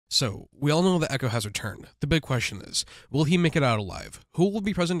So, we all know that Echo has returned. The big question is, will he make it out alive? Who will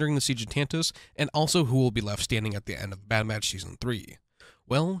be present during the Siege of Tantus? And also, who will be left standing at the end of Bad Batch Season 3?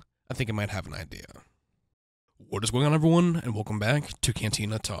 Well, I think I might have an idea. What is going on, everyone, and welcome back to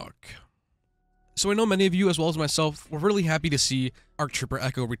Cantina Talk. So I know many of you, as well as myself, were really happy to see ARC Trooper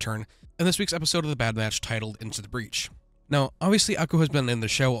Echo return in this week's episode of the Bad Batch titled Into the Breach. Now, obviously Echo has been in the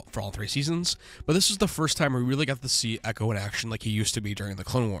show for all 3 seasons, but this is the first time we really got to see Echo in action like he used to be during the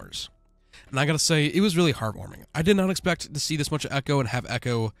Clone Wars. And I gotta say, it was really heartwarming. I did not expect to see this much Echo and have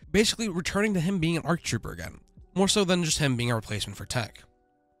Echo basically returning to him being an ARC Trooper again, more so than just him being a replacement for Tech.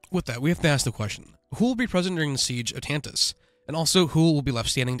 With that, we have to ask the question, who will be present during the Siege of Tantus? And also, who will be left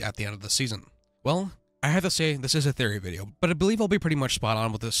standing at the end of the season? Well, I have to say, this is a theory video, but I believe I'll be pretty much spot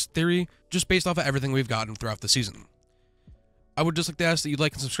on with this theory, just based off of everything we've gotten throughout the season. I would just like to ask that you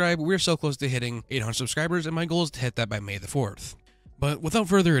like and subscribe. We're so close to hitting 800 subscribers, and my goal is to hit that by May the 4th. But without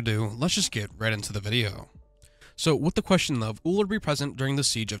further ado, let's just get right into the video. So, with the question of who will be present during the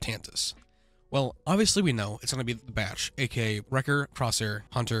Siege of Tantus? Well, obviously we know it's going to be the Batch, aka Wrecker, Crosshair,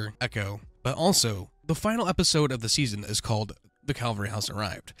 Hunter, Echo, but also, the final episode of the season is called The Cavalry Has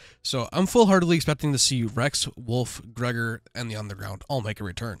Arrived. So, I'm full-heartedly expecting to see Rex, Wolf, Gregor, and the Underground all make a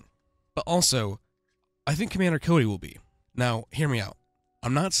return. But also, I think Commander Cody will be. Now, hear me out.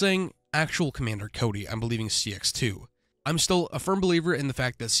 I'm not saying actual Commander Cody, I'm believing CX2. I'm still a firm believer in the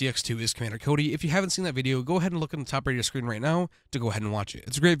fact that CX2 is Commander Cody. If you haven't seen that video, go ahead and look at the top right of your screen right now to go ahead and watch it.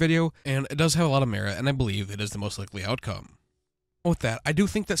 It's a great video, and it does have a lot of merit, and I believe it is the most likely outcome. With that, I do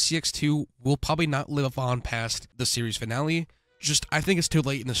think that CX2 will probably not live on past the series finale, just I think it's too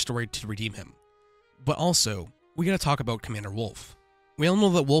late in the story to redeem him. But also, we gotta talk about Commander Wolf. We all know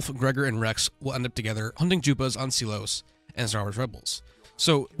that Wolf, Gregor, and Rex will end up together hunting Jupas on Selos and Star Wars Rebels.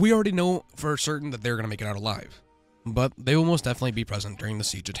 So, we already know for certain that they're gonna make it out alive. But they will most definitely be present during the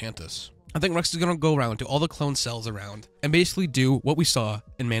Siege of Tantus. I think Rex is going to go around to all the clone cells around and basically do what we saw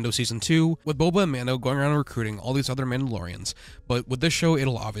in Mando Season 2 with Boba and Mando going around and recruiting all these other Mandalorians, but with this show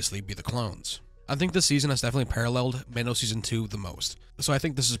it'll obviously be the clones. I think this season has definitely paralleled Mando Season 2 the most, so I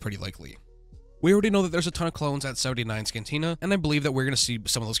think this is pretty likely. We already know that there's a ton of clones at 79's Cantina, and I believe that we're going to see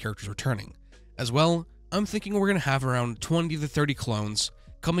some of those characters returning. As well, I'm thinking we're going to have around 20 to 30 clones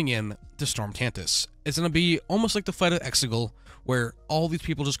coming in to storm Tantus. It's going to be almost like the fight at Exegol, where all these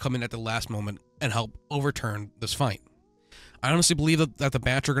people just come in at the last moment and help overturn this fight. I honestly believe that the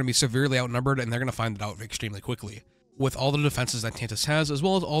Batch are going to be severely outnumbered, and they're going to find it out extremely quickly, with all the defenses that Tantus has, as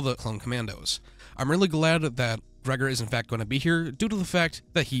well as all the clone commandos. I'm really glad that Gregor is in fact going to be here, due to the fact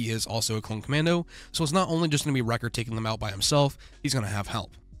that he is also a clone commando, so it's not only just going to be Wrecker taking them out by himself, he's going to have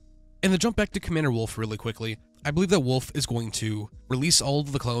help. And to jump back to Commander Wolf really quickly, I believe that Wolf is going to release all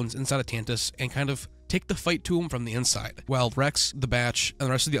of the clones inside of Tantus and kind of take the fight to him from the inside, while Rex, the Batch, and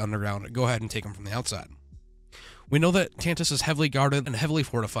the rest of the Underground go ahead and take him from the outside. We know that Tantus is heavily guarded and heavily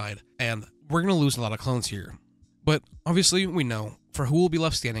fortified, and we're going to lose a lot of clones here. But obviously we know, for who will be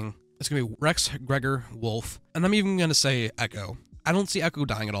left standing, it's going to be Rex, Gregor, Wolf, and I'm even going to say Echo. I don't see Echo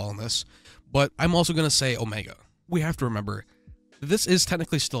dying at all in this, but I'm also going to say Omega. We have to remember, this is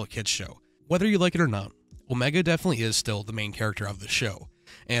technically still a kid's show. Whether you like it or not, Omega definitely is still the main character of the show,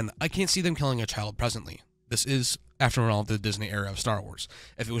 and I can't see them killing a child presently. This is, after all, the Disney era of Star Wars.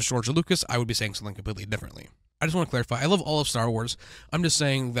 If it was George Lucas, I would be saying something completely differently. I just want to clarify, I love all of Star Wars, I'm just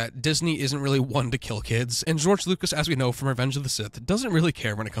saying that Disney isn't really one to kill kids, and George Lucas, as we know from Revenge of the Sith, doesn't really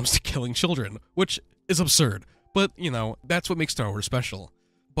care when it comes to killing children, which is absurd, but, you know, that's what makes Star Wars special.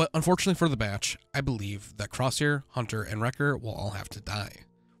 But unfortunately for the Batch, I believe that Crosshair, Hunter, and Wrecker will all have to die.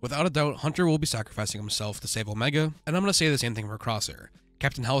 Without a doubt, Hunter will be sacrificing himself to save Omega, and I'm going to say the same thing for Crosshair.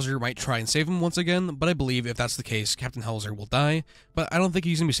 Captain Hauser might try and save him once again, but I believe if that's the case, Captain Hauser will die, but I don't think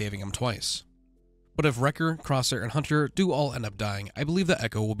he's going to be saving him twice. But if Wrecker, Crosshair, and Hunter do all end up dying, I believe that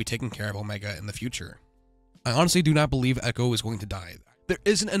Echo will be taking care of Omega in the future. I honestly do not believe Echo is going to die. There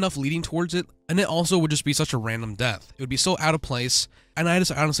isn't enough leading towards it, and it also would just be such a random death. It would be so out of place, and I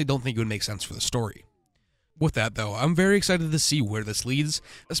just honestly don't think it would make sense for the story. With that though, I'm very excited to see where this leads,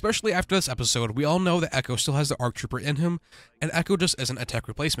 especially after this episode. We all know that Echo still has the ARC Trooper in him, and Echo just isn't a tech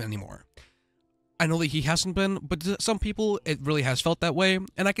replacement anymore. I know that he hasn't been, but to some people it really has felt that way,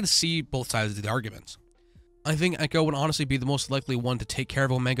 and I can see both sides of the argument. I think Echo would honestly be the most likely one to take care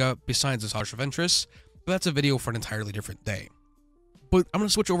of Omega besides his Harsh of Ventress, but that's a video for an entirely different day. But I'm going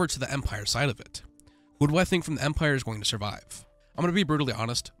to switch over to the Empire side of it. Who do I think from the Empire is going to survive? I'm going to be brutally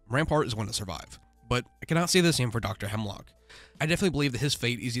honest, Rampart is going to survive. But I cannot say the same for Dr. Hemlock. I definitely believe that his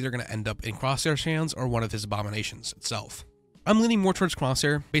fate is either going to end up in Crosshair's hands or one of his abominations itself. I'm leaning more towards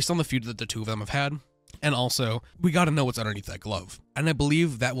Crosshair, based on the feud that the two of them have had. And also, we gotta know what's underneath that glove. And I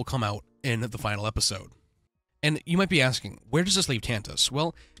believe that will come out in the final episode. And you might be asking, where does this leave Tantus?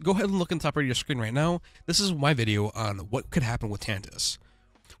 Well, go ahead and look on the top right of your screen right now. This is my video on what could happen with Tantus.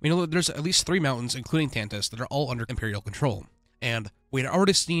 We know that there's at least 3 mountains, including Tantus, that are all under Imperial control. And we had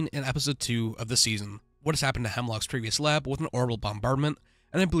already seen in episode 2 of this season what has happened to Hemlock's previous lab with an orbital bombardment,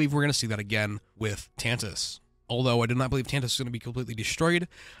 and I believe we're going to see that again with Tantus. Although I do not believe Tantus is going to be completely destroyed,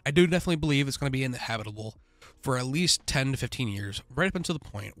 I do definitely believe it's going to be inhabitable for at least 10 to 15 years, right up until the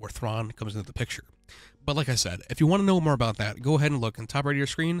point where Thrawn comes into the picture. But like I said, if you want to know more about that, go ahead and look on the top right of your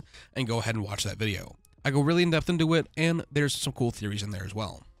screen and go ahead and watch that video. I go really in depth into it, and there's some cool theories in there as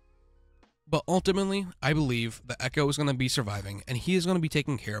well. But ultimately, I believe that Echo is going to be surviving, and he is going to be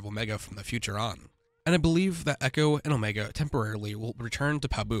taking care of Omega from the future on. And I believe that Echo and Omega temporarily will return to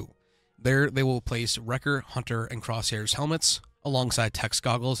Pabu. There, they will place Wrecker, Hunter, and Crosshair's helmets alongside Tech's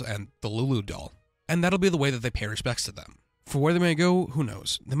goggles and the Lulu doll. And that'll be the way that they pay respects to them. For where they may go, who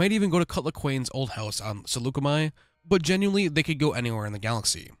knows? They might even go to Cutler Quain's old house on Seleucami, but genuinely, they could go anywhere in the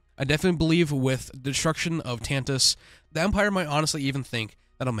galaxy. I definitely believe with the destruction of Tantus, the Empire might honestly even think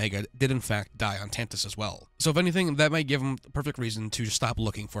that Omega did in fact die on Tantus as well. So if anything, that might give them the perfect reason to just stop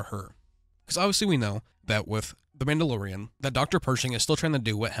looking for her. Because obviously we know that with The Mandalorian, that Dr. Pershing is still trying to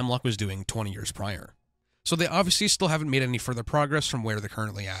do what Hemlock was doing 20 years prior. So they obviously still haven't made any further progress from where they're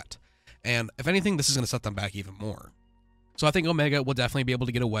currently at. And if anything, this is going to set them back even more. So I think Omega will definitely be able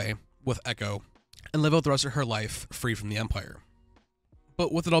to get away with Echo and live out the rest of her life free from the Empire.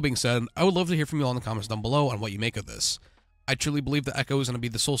 But with it all being said, I would love to hear from you all in the comments down below on what you make of this. I truly believe that Echo is going to be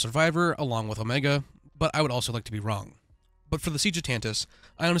the sole survivor along with Omega, but I would also like to be wrong. But for the Siege of Tantus,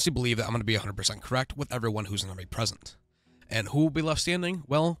 I honestly believe that I'm going to be 100% correct with everyone who's going to be present. And who will be left standing?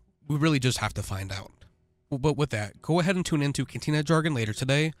 Well, we really just have to find out. But with that, go ahead and tune into Cantina Jargon later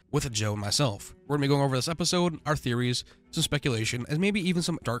today with Joe and myself. We're going to be going over this episode, our theories, some speculation, and maybe even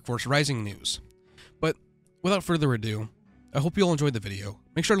some Dark Force Rising news. But without further ado, I hope you all enjoyed the video.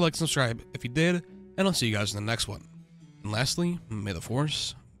 Make sure to like and subscribe if you did, and I'll see you guys in the next one. And lastly, may the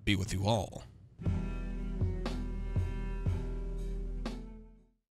Force be with you all.